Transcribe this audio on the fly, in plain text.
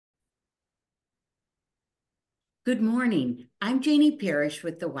Good morning. I'm Janie Parrish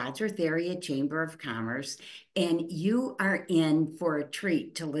with the Wadsworth Area Chamber of Commerce, and you are in for a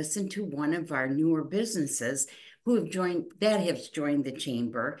treat to listen to one of our newer businesses who have joined the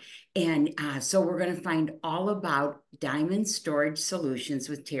chamber. And so we're going to find all about Diamond Storage Solutions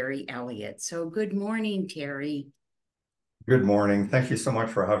with Terry Elliott. So good morning, Terry. Good morning. Thank you so much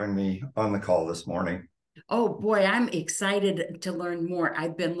for having me on the call this morning. Oh boy, I'm excited to learn more.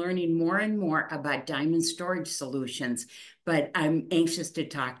 I've been learning more and more about diamond storage solutions, but I'm anxious to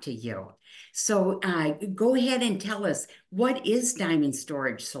talk to you. So go ahead and tell us, what is diamond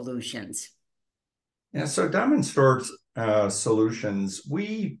storage solutions? Yeah, so Diamond Storage Solutions,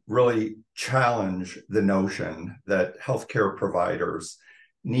 we really challenge the notion that healthcare providers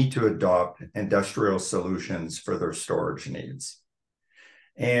need to adopt industrial solutions for their storage needs.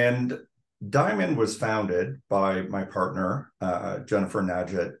 And Diamond was founded by my partner, Jennifer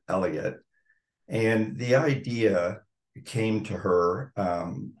Najat Elliott. And the idea came to her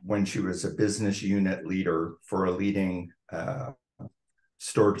when she was a business unit leader for a leading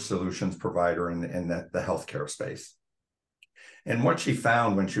storage solutions provider in the healthcare space. And what she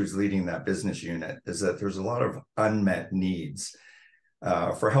found when she was leading that business unit is that there's a lot of unmet needs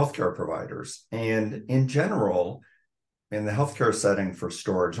for healthcare providers. And in general, in the healthcare setting for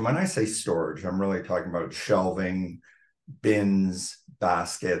storage, and when I say storage, I'm really talking about shelving, bins,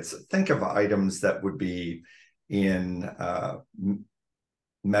 baskets. Think of items that would be in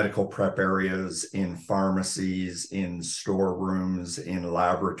medical prep areas, in pharmacies, in storerooms, in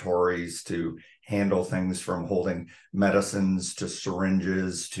laboratories to handle things from holding medicines to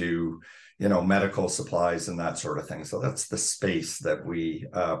syringes to medical supplies and that sort of thing. So that's the space that we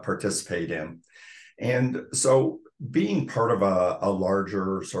participate in. And so being part of a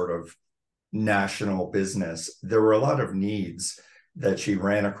larger sort of national business, there were a lot of needs that she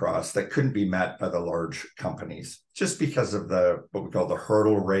ran across that couldn't be met by the large companies just because of what we call the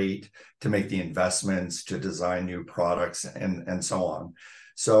hurdle rate to make the investments, to design new products, and so on.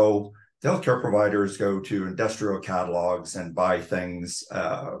 So the healthcare providers go to industrial catalogs and buy things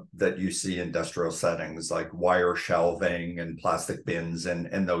that you see in industrial settings like wire shelving and plastic bins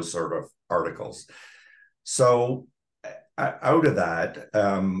and those sort of articles. So out of that,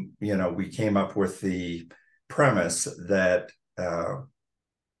 we came up with the premise that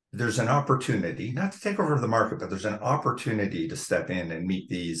there's an opportunity, not to take over the market, but there's an opportunity to step in and meet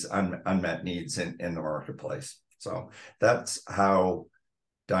these unmet needs in the marketplace. So that's how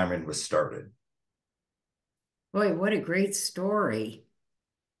Diamond was started. Boy, what a great story.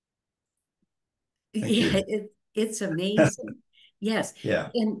 Thank Yeah, you. it's amazing. Yes. Yeah.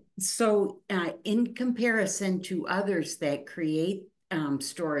 And so, in comparison to others that create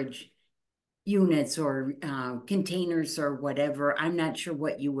storage units or containers or whatever, I'm not sure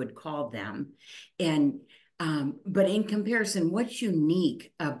what you would call them. And but in comparison, what's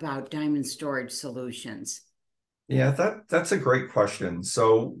unique about Diamond Storage Solutions? Yeah, that's a great question.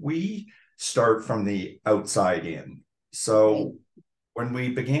 So we start from the outside in. Okay. So when we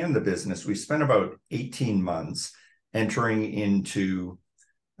began the business, we spent about 18 months entering into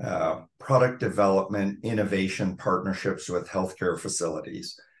product development, innovation partnerships with healthcare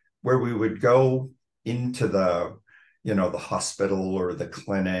facilities, where we would go into the hospital or the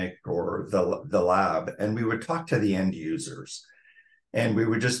clinic or the lab, and we would talk to the end users, and we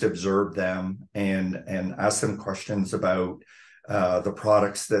would just observe them and ask them questions about the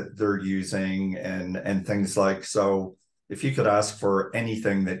products that they're using and things like, so if you could ask for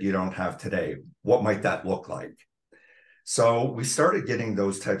anything that you don't have today, what might that look like? So we started getting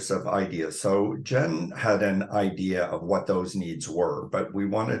those types of ideas. So Jen had an idea of what those needs were, but we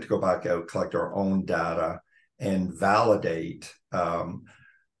wanted to go back out, collect our own data, and validate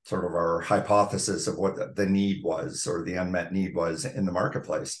sort of our hypothesis of what the need was or the unmet need was in the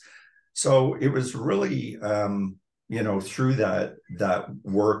marketplace. So it was really, through that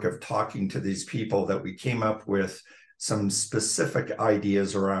work of talking to these people that we came up with some specific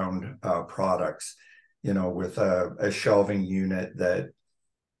ideas around products, with a shelving unit that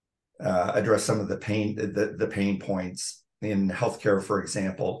address some of the pain points in healthcare. For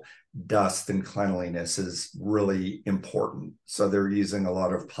example, dust and cleanliness is really important. So they're using a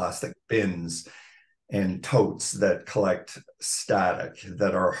lot of plastic bins and totes that collect static,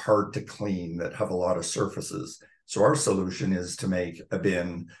 that are hard to clean, that have a lot of surfaces. So our solution is to make a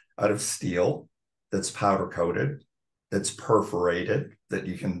bin out of steel that's powder coated, that's perforated, that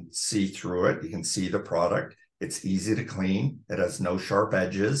you can see through it. You can see the product. It's easy to clean. It has no sharp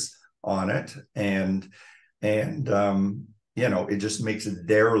edges on it. And it just makes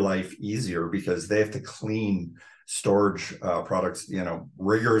their life easier because they have to clean storage products,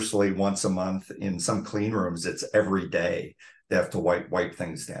 rigorously once a month. In some clean rooms, it's every day they have to wipe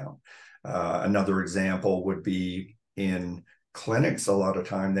things down. Another example would be in clinics. A lot of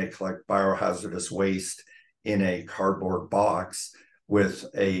time they collect biohazardous waste in a cardboard box with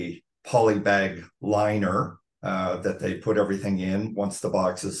a poly bag liner that they put everything in. Once the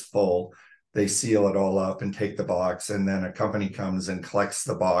box is full, they seal it all up and take the box, and then a company comes and collects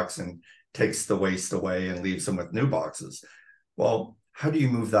the box and takes the waste away and leaves them with new boxes. Well, how do you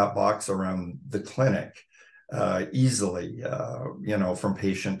move that box around the clinic easily, from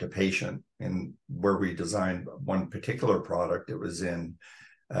patient to patient? And where we designed one particular product, it was in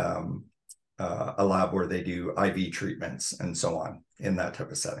a lab where they do IV treatments and so on in that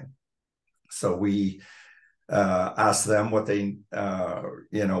type of setting. So we asked them what they,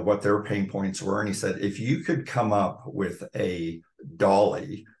 what their pain points were. And he said, if you could come up with a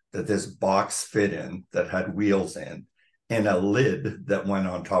dolly that this box fit in, that had wheels in, and a lid that went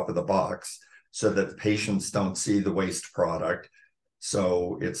on top of the box so that patients don't see the waste product,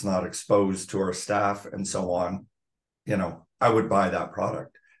 so it's not exposed to our staff and so on, I would buy that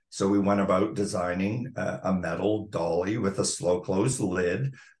product. So we went about designing a metal dolly with a slow close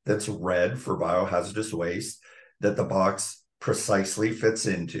lid that's red for biohazardous waste, that the box precisely fits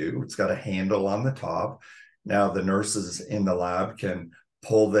into. It's got a handle on the top. Now the nurses in the lab can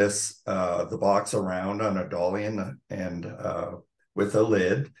pull the box around on a dolly and with a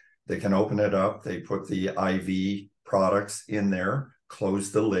lid. They can open it up. They put the IV products in there,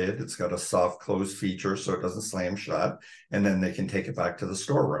 close the lid. It's got a soft close feature so it doesn't slam shut, and then they can take it back to the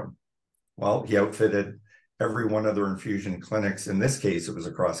storeroom. Well, he outfitted every one of their infusion clinics. In this case, it was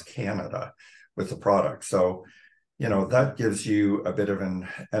across Canada with the product. So, that gives you a bit of an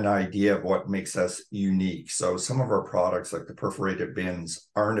idea of what makes us unique. So some of our products, like the perforated bins,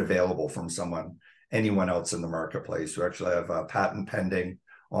 aren't available from anyone else in the marketplace. We actually have a patent pending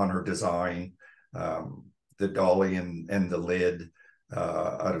on our design. The dolly and the lid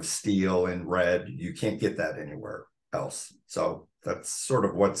out of steel in red, you can't get that anywhere else. So that's sort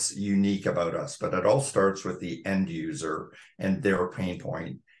of what's unique about us. But it all starts with the end user and their pain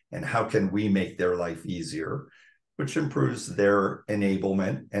point, and how can we make their life easier, which improves their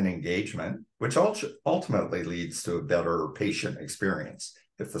enablement and engagement, which ultimately leads to a better patient experience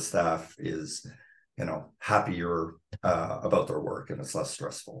if the staff is, happier about their work and it's less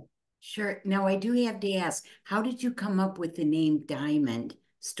stressful. Sure. Now, I do have to ask, how did you come up with the name Diamond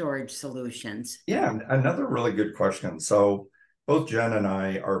Storage Solutions? Yeah, another really good question. So both Jen and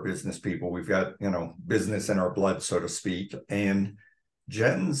I are business people. We've got, business in our blood, so to speak. And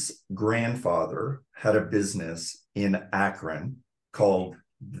Jen's grandfather had a business in Akron called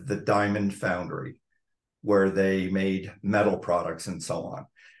the Diamond Foundry, where they made metal products and so on.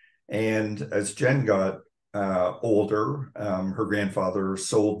 And as Jen got older, her grandfather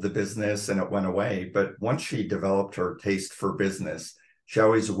sold the business and it went away. But once she developed her taste for business, she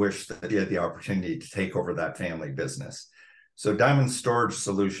always wished that she had the opportunity to take over that family business. So Diamond Storage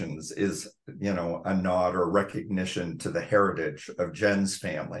Solutions is, a nod or recognition to the heritage of Jen's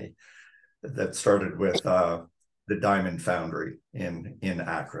family that started with the Diamond Foundry in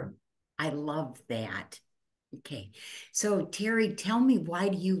Akron. I love that. Okay. So Terry, tell me, why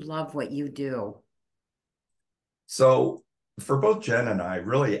do you love what you do? So for both Jen and I,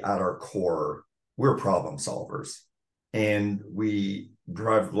 really at our core, we're problem solvers. And we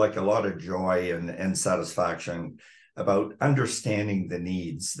drive like a lot of joy and satisfaction about understanding the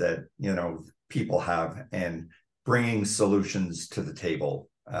needs that, people have and bringing solutions to the table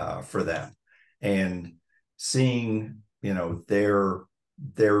for them, and seeing,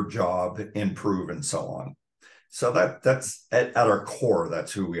 their job improve and so on. So that's at our core,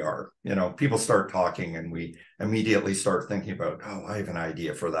 that's who we are. People start talking and we immediately start thinking about, oh, I have an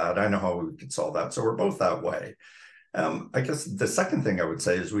idea for that. I know how we can solve that. So we're both that way. I guess the second thing I would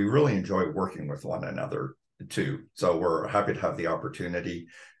say is we really enjoy working with one another too. So we're happy to have the opportunity.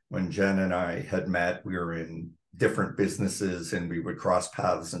 When Jen and I had met, we were in different businesses and we would cross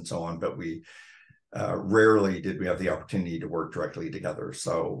paths and so on, but we rarely did we have the opportunity to work directly together.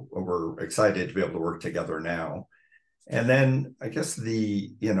 So we're excited to be able to work together now. And then I guess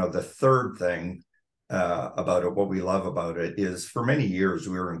the third thing about it, what we love about it, is for many years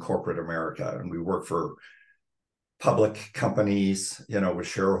we were in corporate America and we worked for public companies, with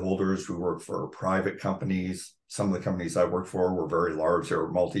shareholders. We work for private companies. Some of the companies I worked for were very large. They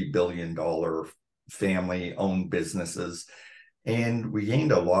were multi-billion-dollar family-owned businesses. And we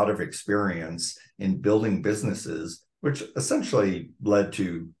gained a lot of experience in building businesses, which essentially led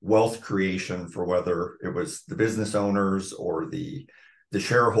to wealth creation for whether it was the business owners or the the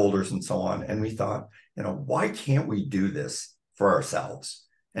shareholders and so on. And we thought, why can't we do this for ourselves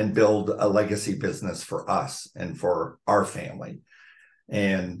and build a legacy business for us and for our family?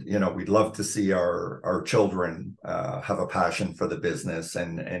 And, we'd love to see our children have a passion for the business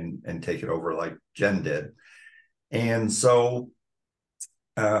and take it over like Jen did. And so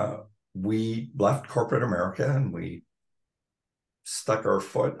we left corporate America and we stuck our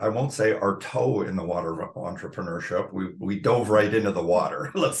foot, I won't say our toe in the water of entrepreneurship. We dove right into the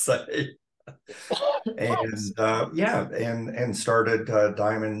water, let's say. And started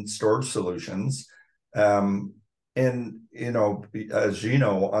Diamond Storage Solutions. And, as you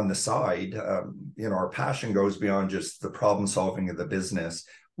know, on the side, our passion goes beyond just the problem solving of the business.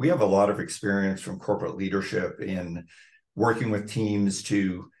 We have a lot of experience from corporate leadership in working with teams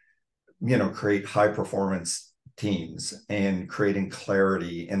to, create high performance teams and creating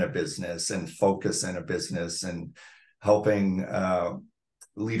clarity in a business and focus in a business and helping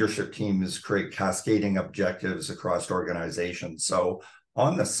leadership teams create cascading objectives across organizations. So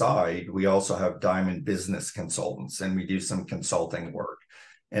on the side, we also have Diamond Business Consultants, and we do some consulting work.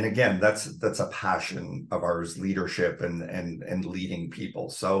 And again, that's a passion of ours, leadership and leading people.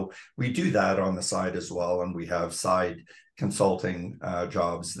 So we do that on the side as well, and we have side consulting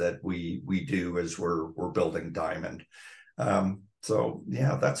jobs that we do as we're building Diamond. So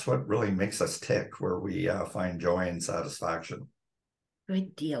yeah, that's what really makes us tick, where we find joy and satisfaction.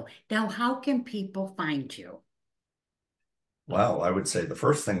 Good deal. Now, how can people find you? Well, I would say the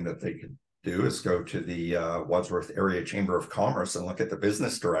first thing that they could do is go to the Wadsworth Area Chamber of Commerce and look at the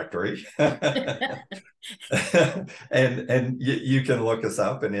business directory. and you can look us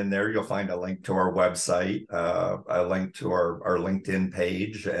up, and in there you'll find a link to our website, a link to our LinkedIn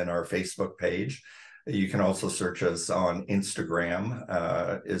page and our Facebook page. You can also search us on Instagram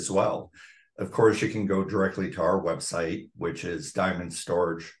as well. Of course, you can go directly to our website, which is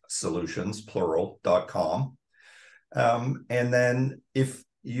diamondstorage.com. And then if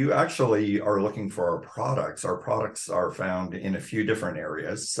you actually are looking for our products are found in a few different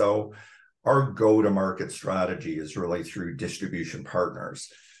areas. So our go-to-market strategy is really through distribution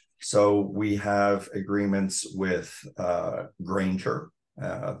partners. So we have agreements with Grainger,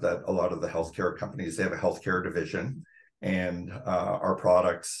 that a lot of the healthcare companies, they have a healthcare division, and our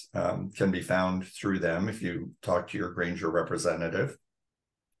products can be found through them if you talk to your Grainger representative.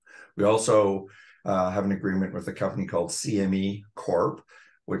 We also have an agreement with a company called CME Corp,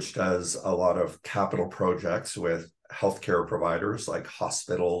 which does a lot of capital projects with healthcare providers like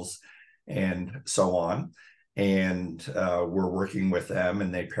hospitals and so on. And we're working with them,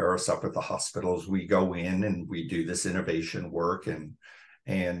 and they pair us up with the hospitals. We go in and we do this innovation work and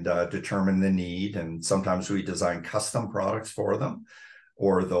determine the need. And sometimes we design custom products for them,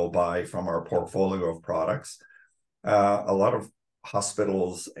 or they'll buy from our portfolio of products. A lot of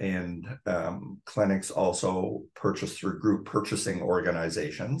hospitals and clinics also purchase through group purchasing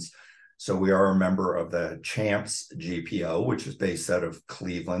organizations. So we are a member of the CHAMPS GPO, which is based out of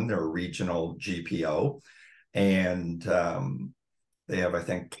Cleveland. They're a regional GPO. And they have, I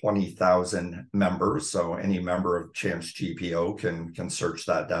think, 20,000 members. So any member of CHAMPS GPO can search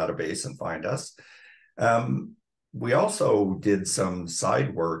that database and find us. We also did some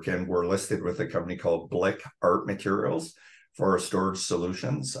side work, and we're listed with a company called Blick Art Materials for our storage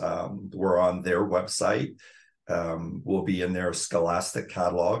solutions. We're on their website. We'll be in their Scholastic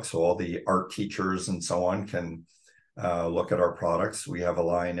catalog, so all the art teachers and so on can look at our products. We have a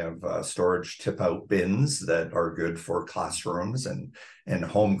line of storage tip-out bins that are good for classrooms and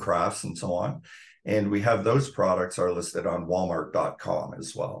home crafts and so on. And we have those products are listed on Walmart.com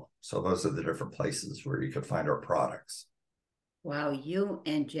as well. So those are the different places where you could find our products. Wow, you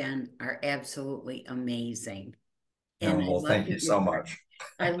and Jen are absolutely amazing. And well, thank you so much.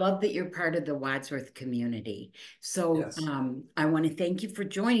 I love that you're part of the Wadsworth community. So yes. I want to thank you for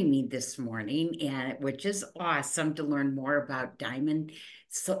joining me this morning, and which is awesome to learn more about Diamond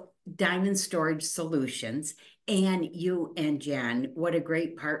Storage Solutions. And you and Jen, what a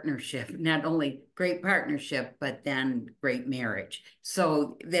great partnership. Not only great partnership, but then great marriage.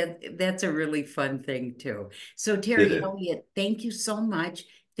 So that's a really fun thing too. So Terry Elliott, thank you so much.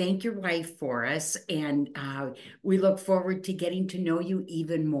 Thank your wife for us, and we look forward to getting to know you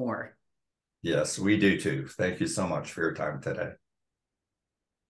even more. Yes, we do too. Thank you so much for your time today.